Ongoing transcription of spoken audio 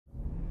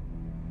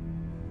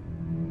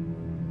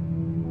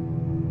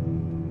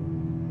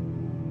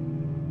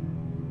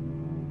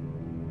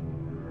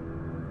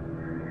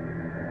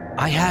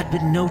I had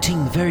been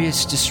noting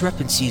various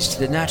discrepancies to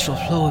the natural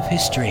flow of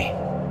history.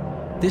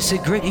 This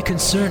had greatly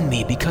concerned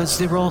me because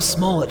they were all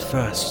small at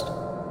first.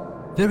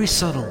 Very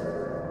subtle,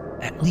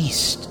 at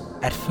least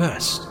at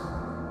first.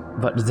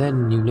 But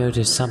then you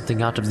noticed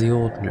something out of the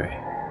ordinary.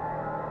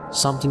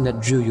 Something that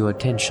drew your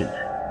attention.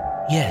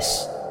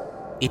 Yes,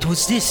 it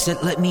was this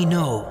that let me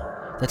know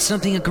that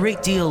something a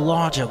great deal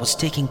larger was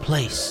taking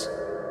place.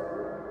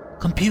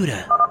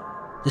 Computer,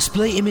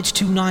 display image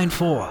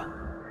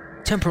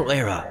 294, temporal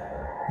era,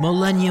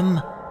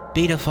 Millennium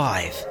Beta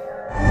 5.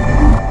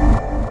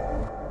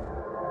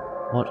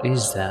 What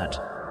is that?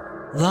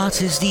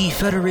 That is the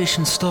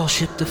Federation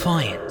starship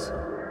Defiant.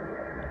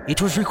 It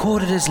was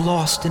recorded as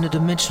lost in a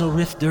dimensional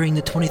rift during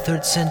the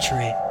 23rd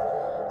century,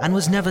 and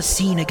was never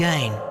seen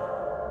again.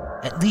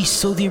 At least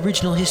so the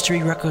original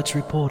history records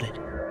reported.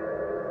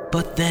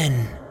 But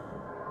then,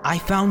 I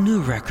found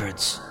new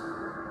records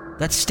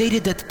that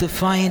stated that the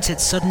Defiant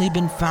had suddenly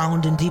been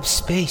found in deep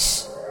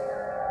space.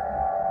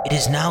 It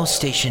is now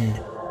stationed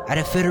at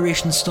a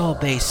Federation star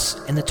base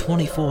in the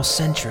 24th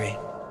century.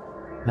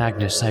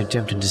 Magnus, I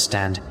don't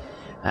understand.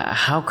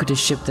 How could a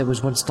ship that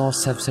was once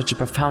lost have such a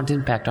profound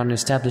impact on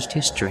established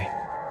history?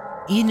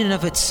 In and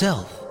of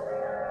itself,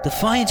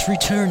 Defiant's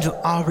return to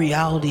our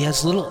reality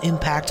has little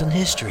impact on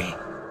history.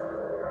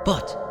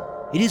 But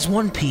it is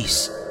one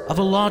piece of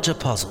a larger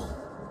puzzle.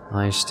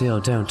 I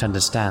still don't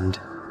understand.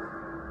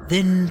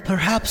 Then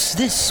perhaps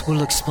this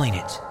will explain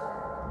it.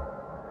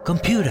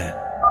 Computer,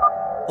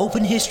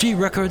 open history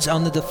records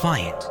on the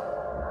Defiant.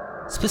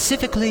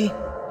 Specifically,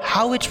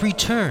 how it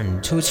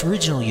returned to its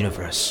original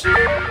universe.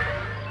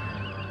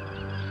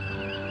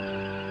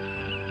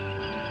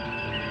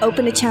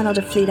 Open a channel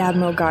to Fleet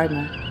Admiral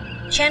Gardner.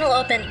 Channel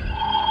open.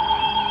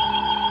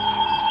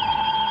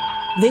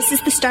 This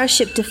is the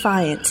starship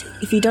Defiant.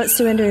 If you don't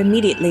surrender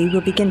immediately,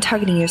 we'll begin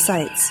targeting your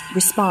sites.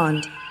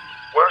 Respond.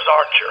 Where's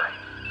Archer?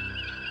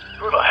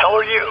 Who the hell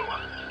are you?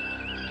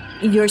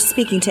 You're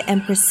speaking to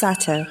Empress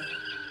Sato.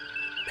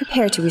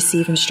 Prepare to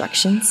receive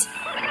instructions.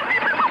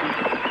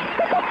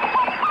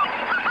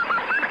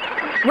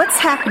 What's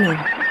happening?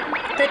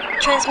 The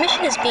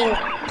transmission is being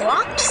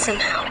blocked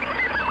somehow.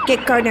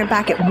 Get Gardner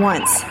back at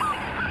once.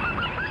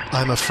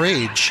 I'm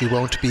afraid she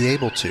won't be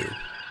able to.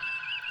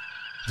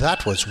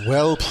 That was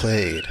well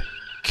played.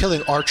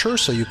 Killing Archer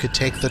so you could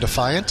take the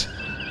Defiant?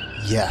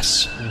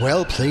 Yes,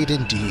 well played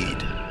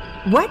indeed.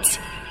 What?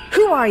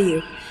 Who are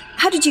you?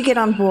 How did you get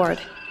on board?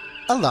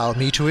 Allow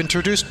me to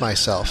introduce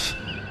myself.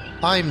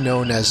 I'm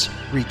known as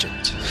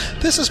Regent.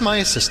 This is my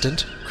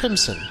assistant,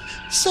 Crimson.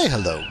 Say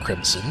hello,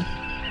 Crimson.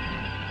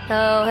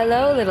 Oh,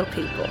 hello, little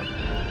people.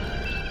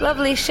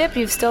 Lovely ship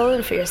you've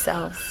stolen for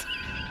yourselves.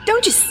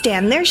 Don't just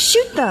stand there,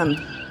 shoot them!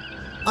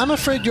 I'm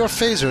afraid your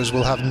phasers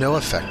will have no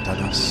effect on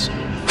us.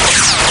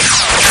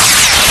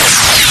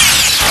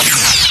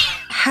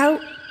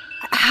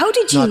 How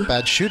did you... Not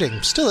bad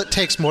shooting. Still, it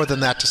takes more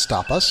than that to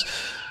stop us.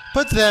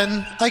 But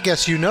then, I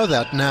guess you know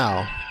that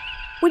now.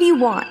 What do you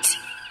want?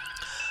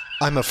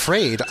 I'm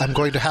afraid I'm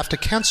going to have to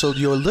cancel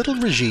your little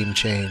regime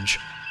change.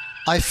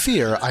 I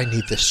fear I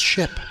need this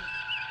ship.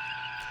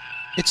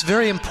 It's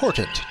very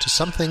important to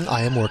something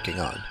I am working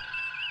on.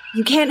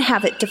 You can't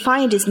have it.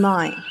 Defiant is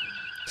mine.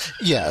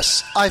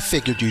 Yes, I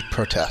figured you'd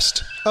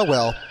protest. Oh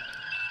well.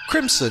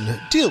 Crimson,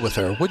 deal with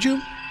her, would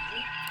you?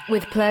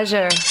 With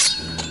pleasure.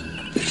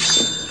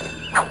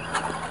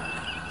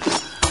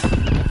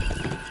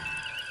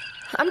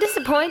 I'm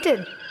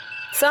disappointed.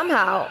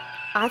 Somehow,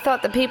 I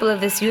thought the people of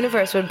this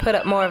universe would put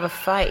up more of a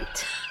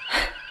fight.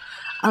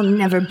 I'll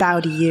never bow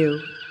to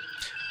you.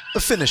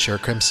 Finish her,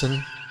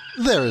 Crimson.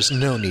 There is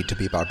no need to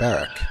be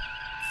barbaric.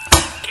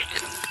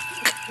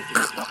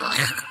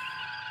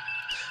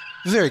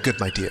 Very good,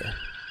 my dear.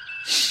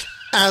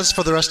 As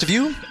for the rest of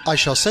you, I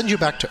shall send you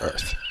back to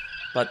Earth.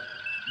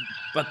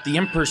 But the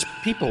Emperor's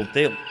people,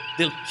 they'll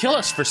kill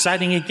us for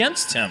siding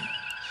against him.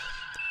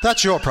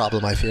 That's your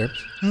problem, I fear.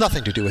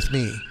 Nothing to do with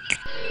me.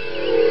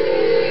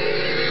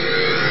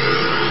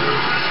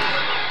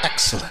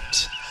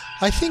 Excellent.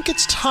 I think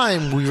it's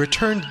time we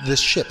returned this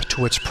ship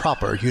to its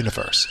proper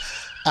universe.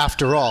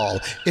 After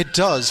all, it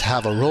does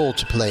have a role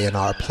to play in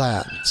our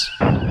plans.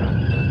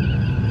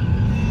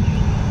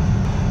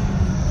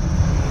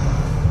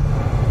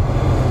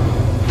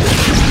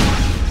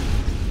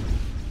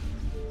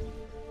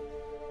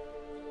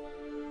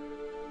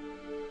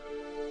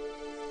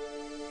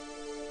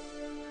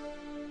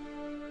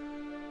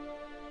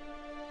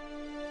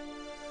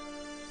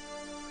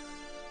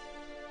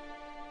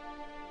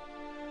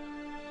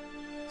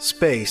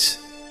 Space,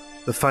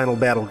 the final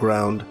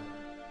battleground.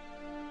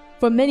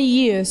 For many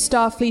years,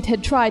 Starfleet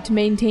had tried to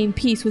maintain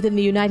peace within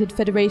the United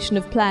Federation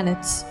of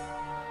Planets.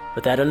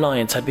 But that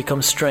alliance had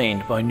become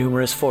strained by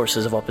numerous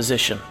forces of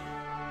opposition.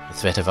 The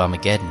threat of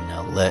Armageddon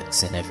now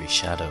lurks in every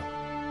shadow.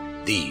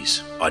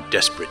 These are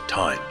desperate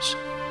times.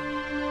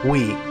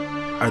 We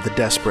are the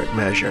desperate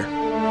measure.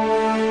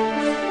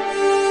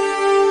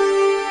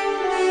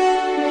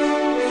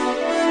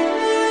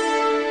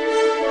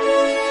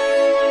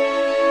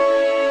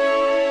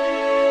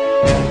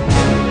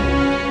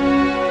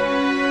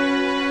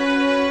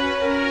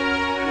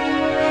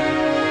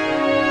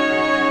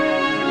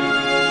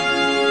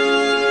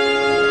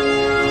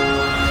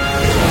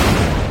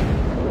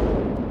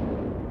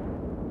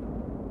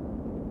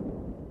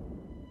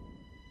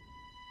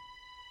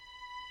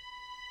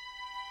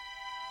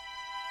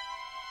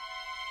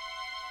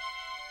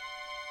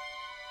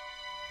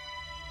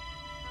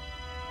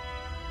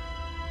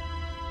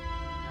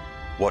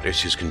 What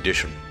is his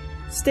condition?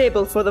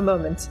 Stable for the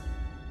moment.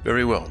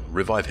 Very well.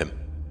 Revive him.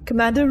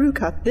 Commander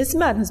Rukath, this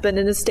man has been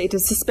in a state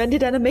of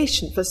suspended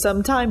animation for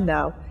some time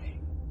now.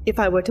 If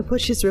I were to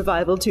push his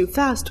revival too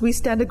fast, we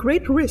stand a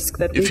great risk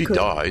that If he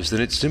dies, then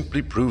it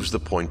simply proves the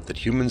point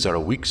that humans are a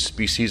weak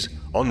species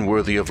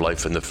unworthy of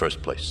life in the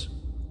first place.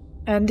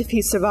 And if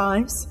he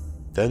survives?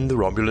 Then the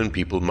Romulan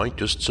people might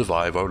just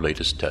survive our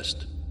latest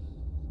test.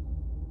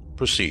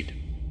 Proceed.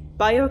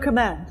 By your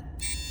command.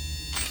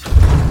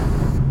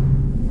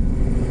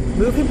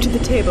 Move him to the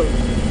table.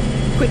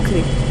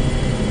 Quickly.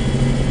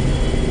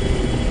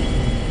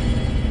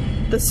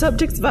 The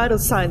subject's vital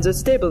signs are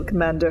stable,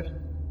 Commander.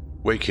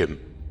 Wake him.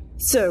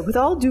 Sir, with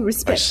all due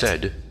respect... I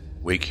said,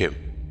 wake him.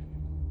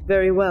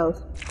 Very well.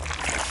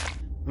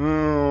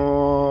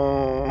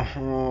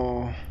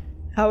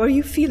 How are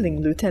you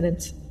feeling,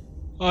 Lieutenant?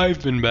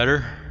 I've been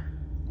better.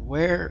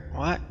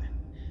 What?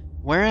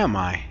 Where am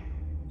I?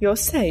 You're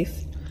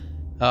safe.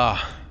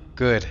 Ah,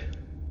 good.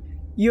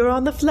 You're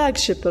on the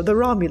flagship of the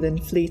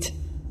Romulan fleet.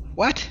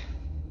 What?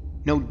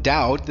 No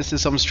doubt this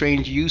is some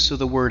strange use of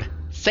the word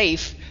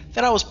safe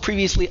that I was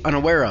previously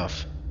unaware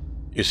of.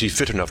 Is he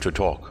fit enough to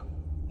talk?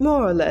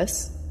 More or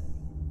less.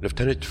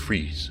 Lieutenant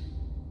Freeze,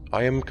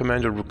 I am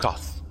Commander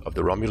Rukath of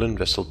the Romulan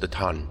vessel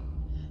Datan.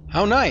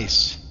 How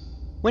nice.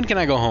 When can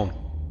I go home?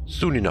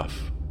 Soon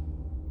enough.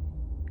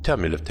 Tell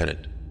me,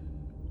 Lieutenant,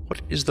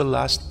 what is the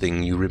last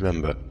thing you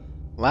remember?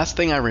 Last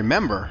thing I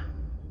remember?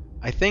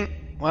 I think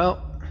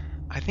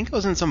I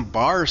was in some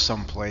bar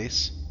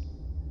someplace.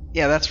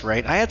 Yeah, that's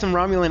right. I had some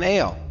Romulan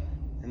ale.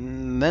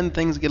 And then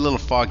things get a little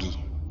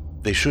foggy.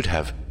 They should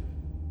have.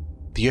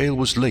 The ale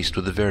was laced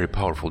with a very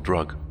powerful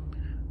drug.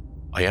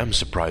 I am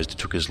surprised it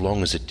took as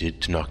long as it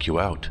did to knock you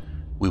out.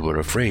 We were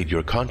afraid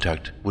your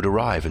contact would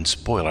arrive and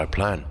spoil our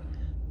plan.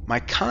 My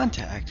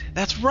contact?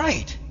 That's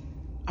right.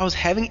 I was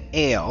having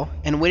ale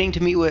and waiting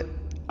to meet with...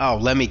 Oh,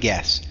 let me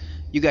guess.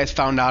 You guys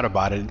found out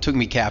about it and took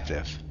me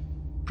captive.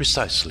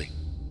 Precisely.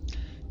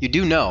 You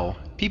do know,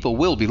 people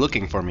will be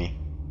looking for me.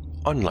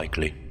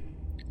 Unlikely.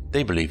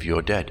 They believe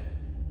you're dead.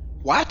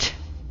 What?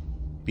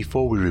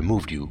 Before we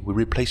removed you, we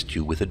replaced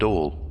you with a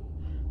doll.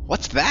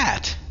 What's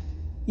that?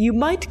 You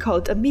might call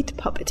it a meat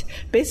puppet.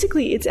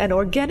 Basically, it's an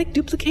organic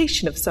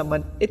duplication of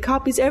someone. It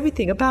copies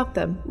everything about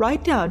them,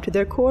 right down to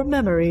their core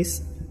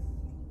memories.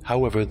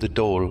 However, the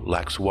doll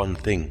lacks one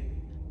thing.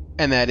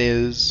 And that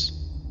is?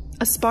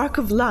 A spark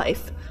of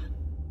life.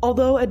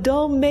 Although a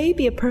doll may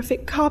be a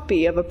perfect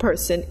copy of a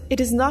person,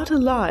 it is not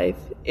alive.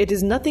 It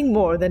is nothing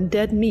more than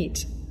dead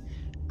meat.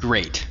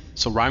 Great.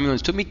 So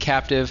Romulans took me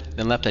captive,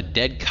 then left a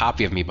dead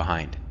copy of me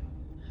behind.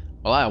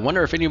 Well, I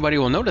wonder if anybody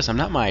will notice I'm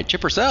not my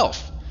chipper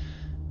self.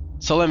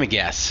 So let me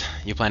guess.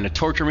 You plan to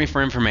torture me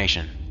for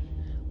information.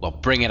 Well,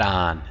 bring it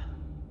on.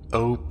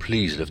 Oh,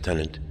 please,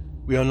 Lieutenant.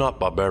 We are not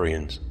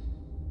barbarians.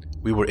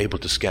 We were able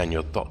to scan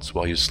your thoughts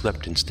while you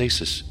slept in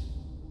stasis.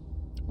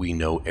 We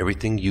know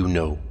everything you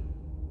know.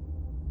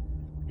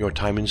 Your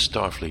time in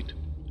Starfleet,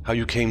 how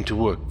you came to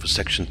work for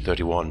Section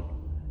 31.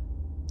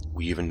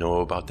 We even know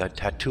about that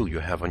tattoo you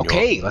have on your...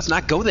 Okay, let's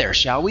not go there,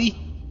 shall we?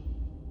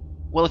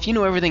 Well, if you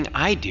know everything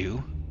I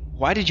do,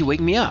 why did you wake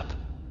me up?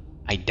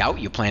 I doubt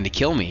you plan to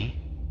kill me.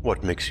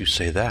 What makes you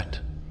say that?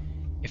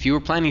 If you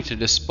were planning to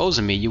dispose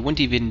of me, you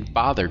wouldn't even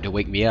bother to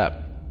wake me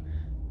up.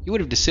 You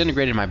would have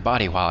disintegrated my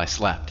body while I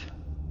slept.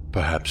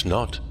 Perhaps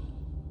not.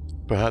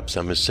 Perhaps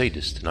I'm a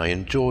sadist and I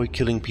enjoy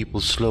killing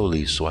people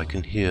slowly so I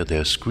can hear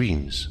their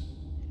screams.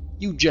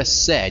 You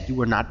just said you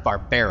were not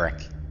barbaric.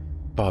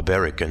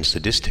 Barbaric and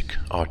sadistic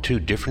are two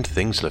different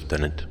things,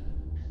 Lieutenant.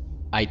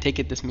 I take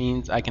it this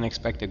means I can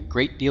expect a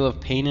great deal of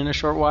pain in a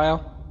short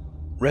while?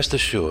 Rest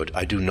assured,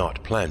 I do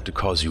not plan to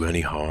cause you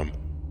any harm.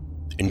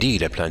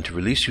 Indeed, I plan to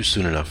release you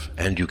soon enough,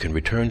 and you can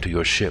return to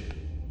your ship.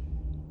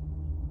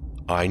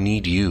 I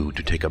need you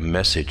to take a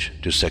message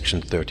to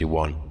Section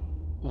 31.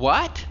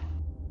 What?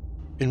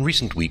 In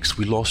recent weeks,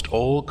 we lost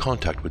all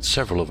contact with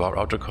several of our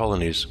outer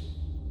colonies.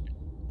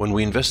 When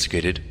we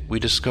investigated, we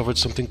discovered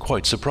something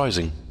quite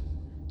surprising.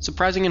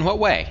 Surprising in what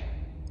way?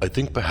 I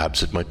think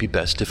perhaps it might be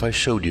best if I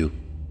showed you.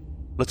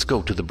 Let's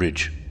go to the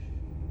bridge.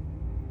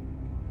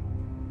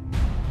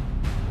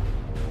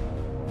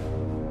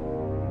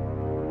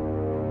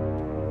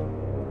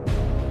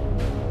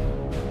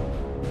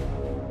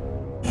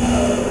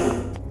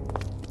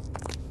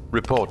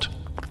 Report.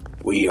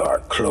 We are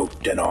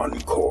cloaked and on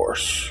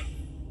course.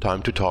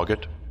 Time to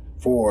target.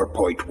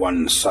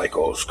 4.1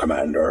 cycles,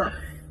 Commander.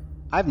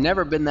 I've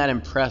never been that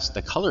impressed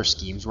the color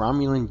schemes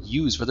Romulan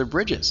use for their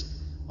bridges.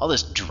 All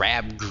this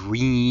drab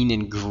green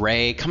and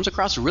gray comes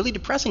across really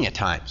depressing at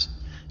times.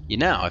 You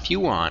know, if you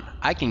want,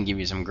 I can give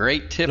you some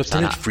great tips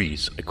Lieutenant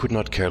Freeze, I could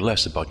not care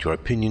less about your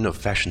opinion of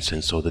fashion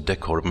sense or the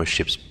decor of my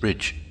ship's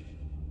bridge.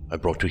 I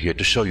brought you here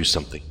to show you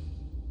something.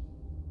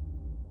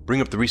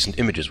 Bring up the recent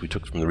images we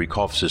took from the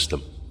Rykov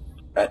system.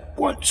 At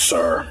once,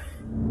 sir.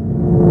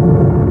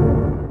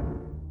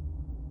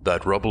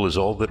 That rubble is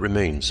all that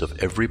remains of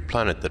every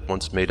planet that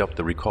once made up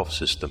the Rykov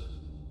system.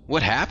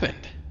 What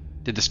happened?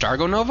 Did the star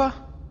go nova?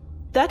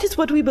 That is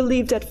what we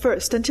believed at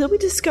first, until we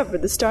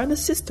discovered the star in the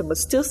system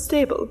was still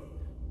stable.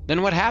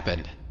 Then what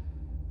happened?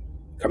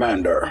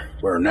 Commander,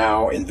 we're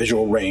now in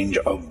visual range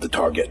of the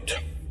target.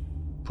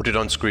 Put it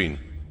on screen.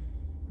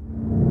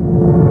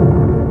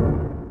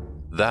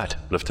 That,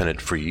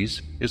 Lieutenant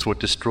Freeze, is what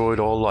destroyed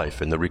all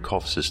life in the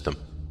Rykov system.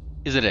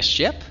 Is it a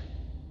ship?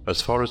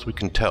 As far as we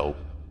can tell,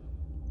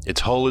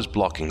 its hull is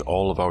blocking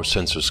all of our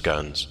sensor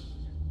scans.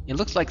 It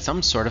looks like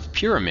some sort of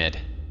pyramid.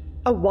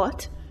 A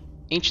what?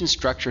 Ancient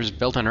structures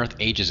built on Earth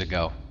ages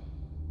ago.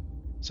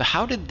 So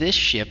how did this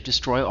ship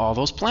destroy all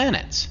those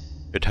planets?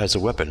 It has a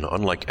weapon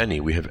unlike any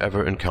we have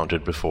ever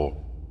encountered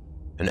before.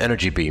 An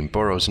energy beam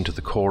burrows into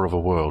the core of a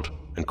world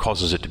and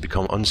causes it to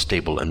become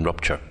unstable and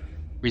rupture,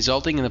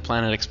 resulting in the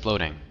planet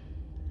exploding.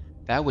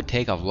 That would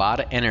take a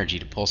lot of energy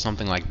to pull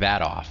something like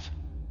that off.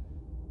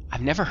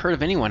 I've never heard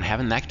of anyone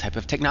having that type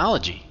of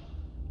technology.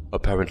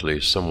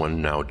 Apparently,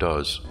 someone now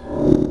does.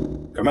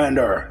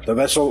 Commander, the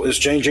vessel is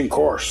changing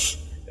course.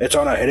 It's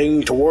on a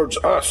heading towards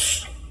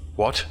us.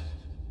 What?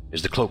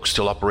 Is the cloak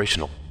still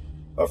operational?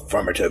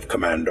 Affirmative,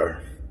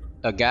 Commander.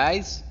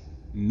 Guys,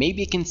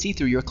 maybe it can see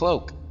through your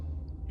cloak.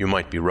 You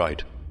might be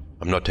right.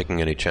 I'm not taking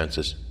any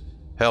chances.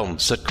 Helm,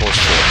 set course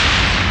for it.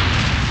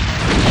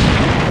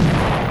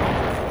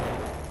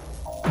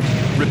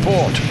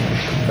 Report!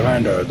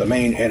 Commander, the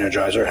main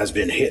energizer has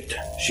been hit.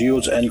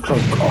 Shields and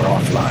cloak are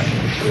offline.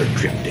 We're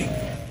drifting.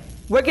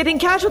 We're getting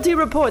casualty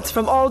reports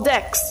from all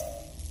decks.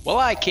 Well,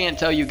 I can't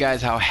tell you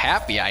guys how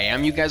happy I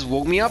am you guys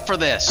woke me up for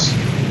this.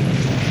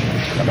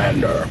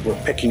 Commander,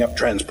 we're picking up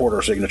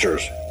transporter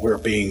signatures. We're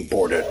being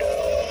boarded.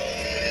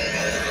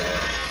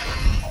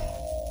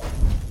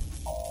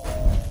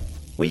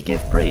 We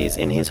give praise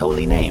in his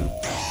holy name.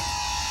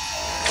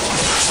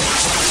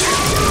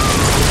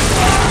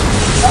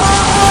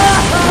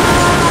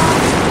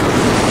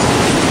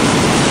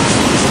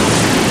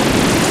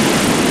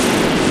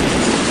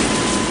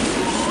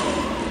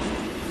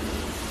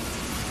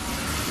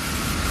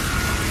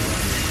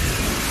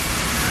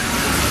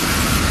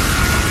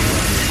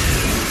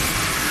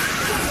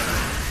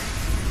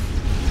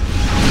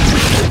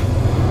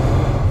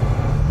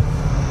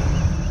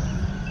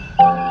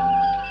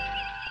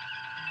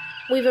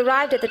 We've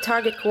arrived at the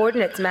target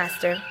coordinates,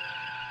 Master.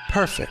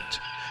 Perfect.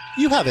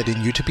 You have it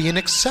in you to be an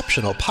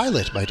exceptional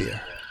pilot, my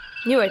dear.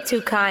 You are too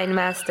kind,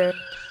 Master.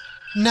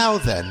 Now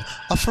then,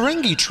 a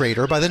Ferengi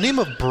trader by the name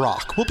of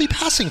Brock will be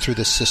passing through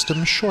this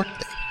system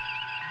shortly.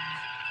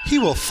 He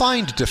will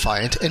find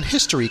Defiant, and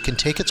history can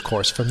take its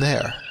course from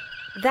there.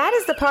 That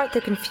is the part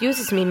that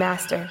confuses me,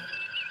 Master.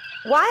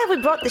 Why have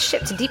we brought the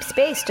ship to deep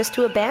space just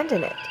to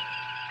abandon it?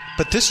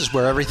 But this is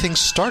where everything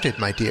started,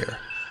 my dear,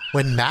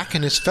 when Mac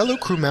and his fellow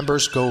crew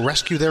members go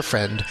rescue their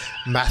friend,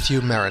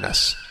 Matthew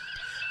Marinus.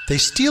 They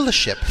steal a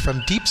ship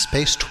from Deep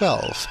Space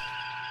 12.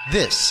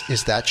 This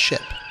is that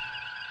ship.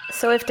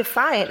 So if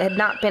Defiant had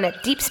not been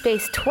at Deep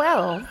Space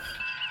 12...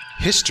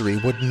 History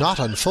would not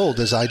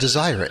unfold as I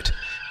desire it.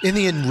 In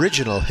the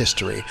original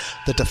history,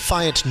 the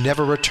Defiant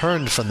never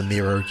returned from the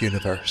Mirror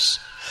Universe.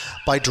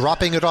 By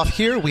dropping it off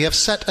here, we have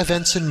set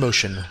events in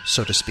motion,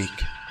 so to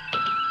speak.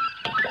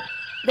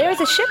 There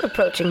is a ship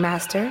approaching,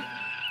 Master.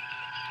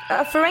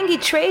 A Ferengi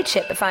trade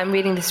ship, if I'm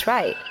reading this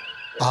right.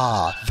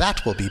 Ah,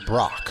 that will be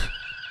Brock.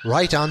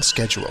 Right on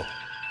schedule.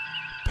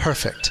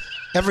 Perfect.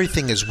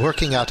 Everything is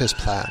working out as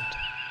planned.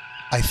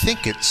 I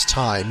think it's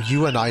time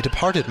you and I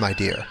departed, my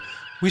dear.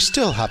 We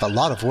still have a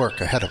lot of work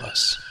ahead of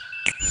us.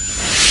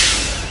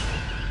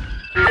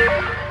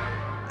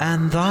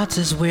 And that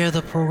is where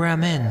the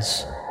program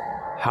ends.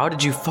 How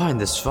did you find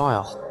this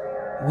file?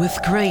 With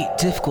great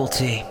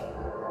difficulty.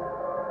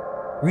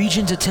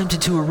 Regent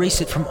attempted to erase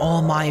it from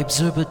all my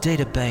observer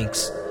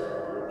databanks.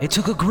 It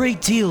took a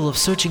great deal of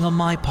searching on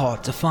my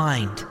part to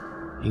find.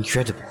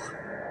 Incredible.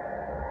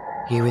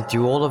 He went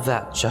through all of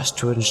that just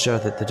to ensure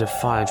that the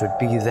Defiant would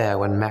be there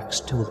when Max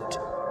stole it.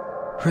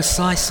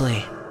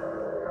 Precisely.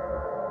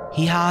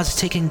 He has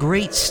taken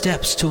great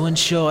steps to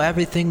ensure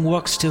everything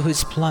works to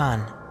his plan.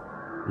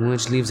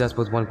 Which leaves us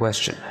with one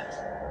question.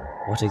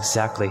 What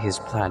exactly his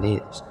plan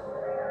is?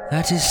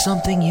 That is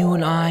something you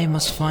and I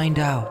must find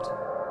out.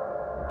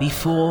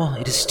 Before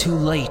it is too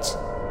late.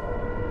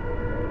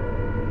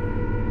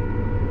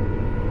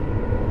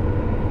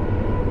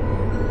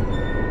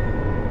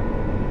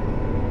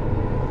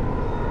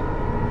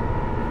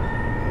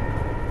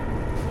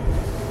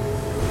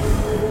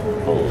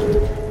 Hold.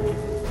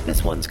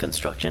 This one's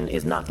construction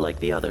is not like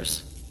the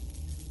others.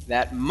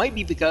 That might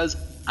be because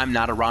I'm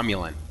not a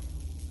Romulan.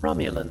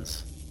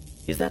 Romulans?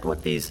 Is that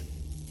what these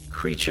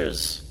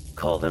creatures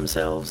call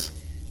themselves?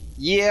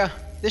 Yeah,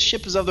 this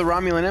ship is of the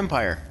Romulan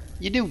Empire.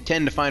 You do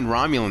tend to find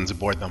Romulans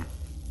aboard them.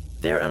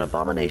 They're an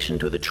abomination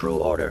to the true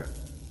order.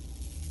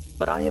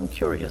 But I am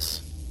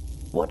curious.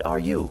 What are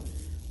you?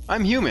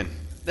 I'm human.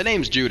 The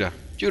name's Judah.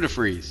 Judah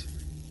Freeze.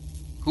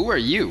 Who are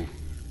you?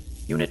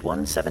 Unit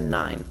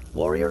 179,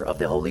 Warrior of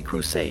the Holy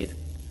Crusade.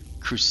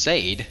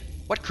 Crusade?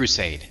 What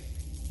crusade?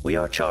 We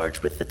are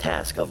charged with the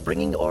task of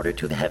bringing order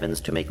to the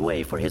heavens to make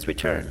way for his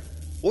return.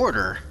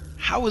 Order?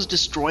 How is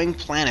destroying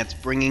planets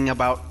bringing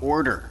about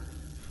order?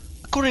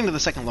 According to the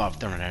second law of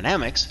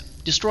thermodynamics,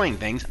 Destroying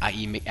things,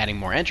 i.e. adding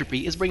more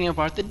entropy, is bringing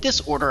about the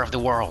disorder of the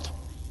world.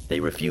 They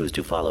refuse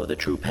to follow the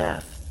true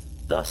path.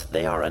 Thus,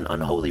 they are an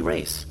unholy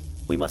race.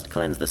 We must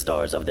cleanse the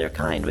stars of their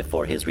kind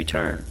before his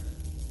return.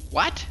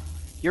 What?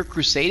 Your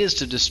crusade is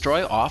to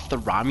destroy off the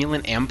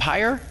Romulan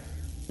Empire?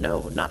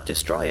 No, not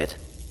destroy it.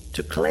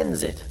 To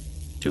cleanse it.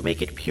 To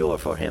make it pure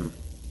for him.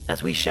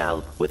 As we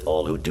shall with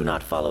all who do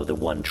not follow the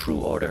one true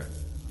order.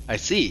 I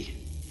see.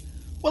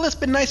 Well, it's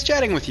been nice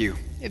chatting with you.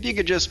 If you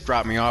could just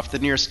drop me off the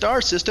nearest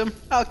star system,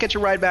 I'll catch a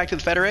ride back to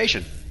the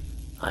Federation.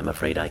 I'm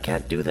afraid I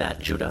can't do that,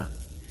 Judah.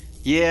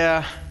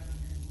 Yeah,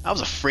 I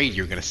was afraid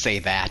you were going to say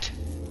that.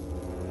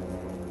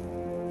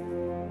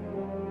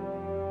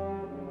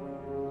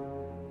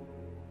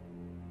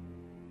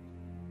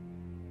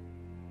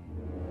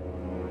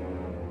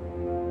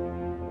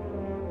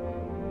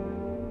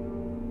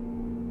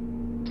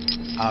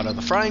 Out of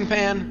the frying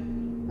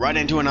pan, right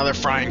into another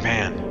frying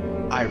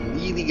pan. I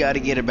really gotta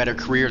get a better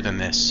career than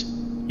this.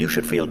 You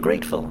should feel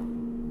grateful.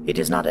 It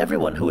is not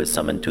everyone who is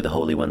summoned to the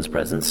Holy One's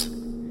presence.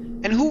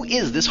 And who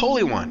is this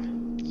Holy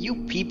One?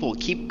 You people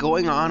keep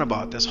going on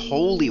about this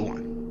Holy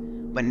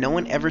One, but no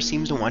one ever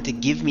seems to want to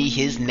give me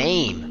his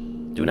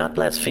name. Do not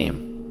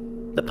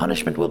blaspheme. The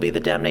punishment will be the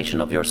damnation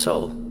of your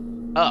soul.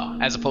 Oh,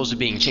 as opposed to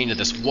being chained to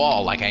this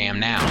wall like I am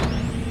now.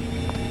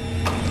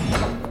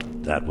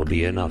 That will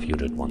be enough,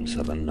 Unit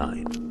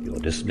 179. You're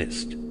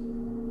dismissed.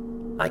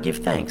 I give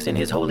thanks in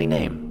his holy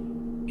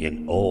name.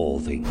 In all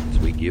things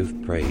we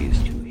give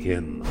praise to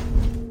him.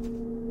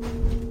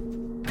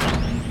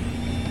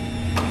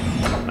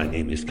 My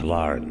name is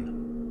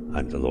Kalaran.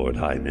 I'm the Lord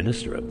High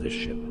Minister of this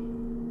ship.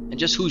 And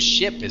just whose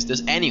ship is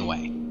this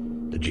anyway?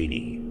 The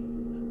Genie.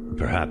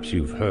 Perhaps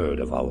you've heard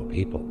of our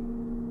people.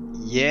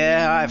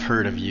 Yeah, I've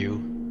heard of you.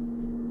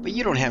 But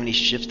you don't have any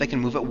ships that can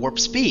move at warp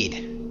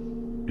speed.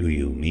 Do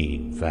you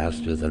mean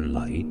faster than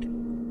light?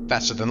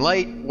 Faster than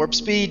light, warp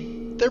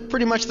speed, they're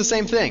pretty much the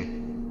same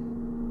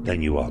thing.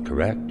 Then you are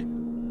correct.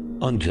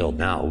 Until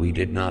now, we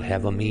did not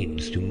have a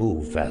means to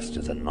move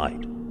faster than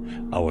light.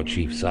 Our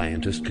chief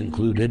scientist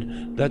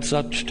concluded that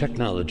such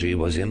technology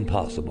was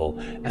impossible,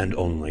 and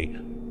only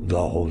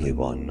the Holy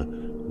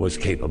One was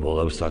capable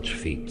of such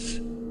feats.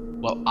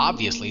 Well,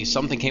 obviously,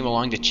 something came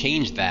along to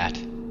change that.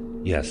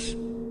 Yes,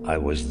 I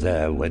was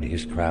there when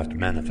his craft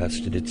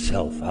manifested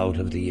itself out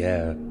of the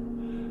air.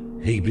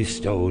 He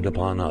bestowed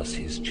upon us,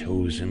 his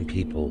chosen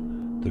people,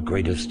 the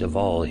greatest of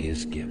all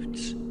his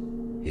gifts,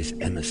 his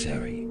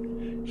emissary,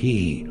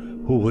 he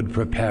who would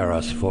prepare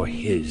us for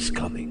his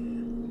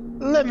coming.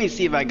 Let me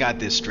see if I got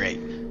this straight.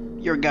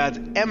 Your god's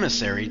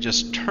emissary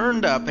just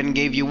turned up and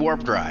gave you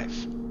warp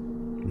drive.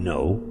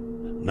 No,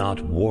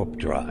 not warp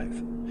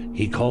drive.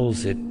 He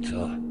calls it,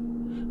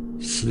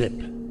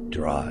 slip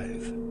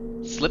drive.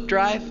 Slip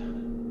drive?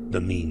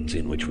 The means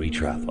in which we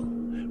travel.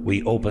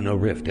 We open a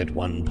rift at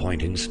one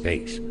point in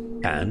space,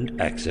 and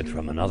exit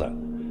from another.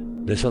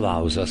 This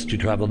allows us to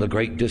travel a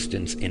great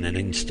distance in an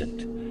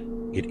instant.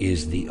 It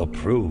is the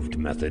approved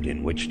method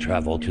in which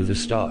travel to the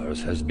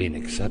stars has been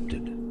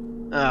accepted.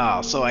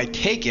 Oh, so I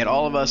take it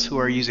all of us who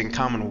are using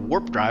common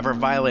warp drive are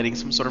violating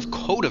some sort of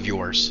code of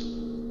yours.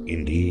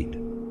 Indeed.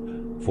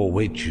 For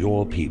which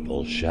your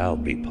people shall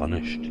be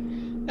punished.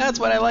 That's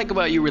what I like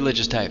about you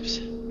religious types.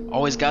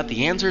 Always got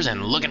the answers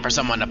and looking for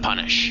someone to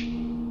punish.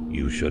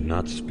 You should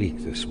not speak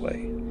this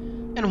way.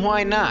 And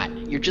why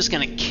not? You're just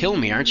gonna kill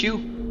me, aren't you?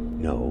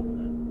 No.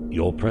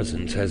 Your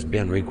presence has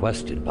been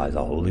requested by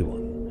the Holy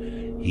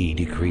One. He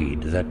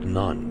decreed that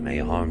none may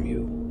harm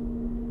you.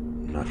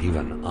 Not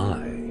even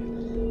I.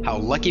 How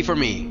lucky for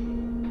me.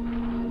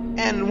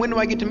 And when do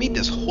I get to meet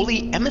this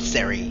holy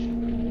emissary?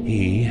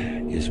 He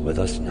is with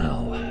us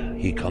now.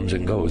 He comes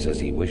and goes as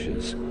he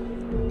wishes.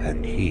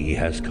 And he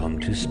has come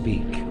to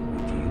speak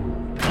with you.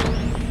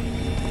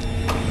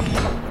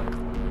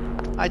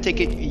 I take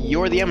it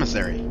you're the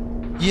emissary.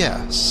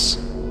 Yes.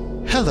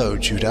 Hello,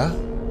 Judah.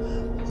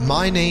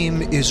 My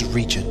name is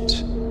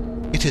Regent.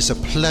 It is a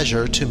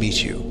pleasure to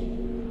meet you.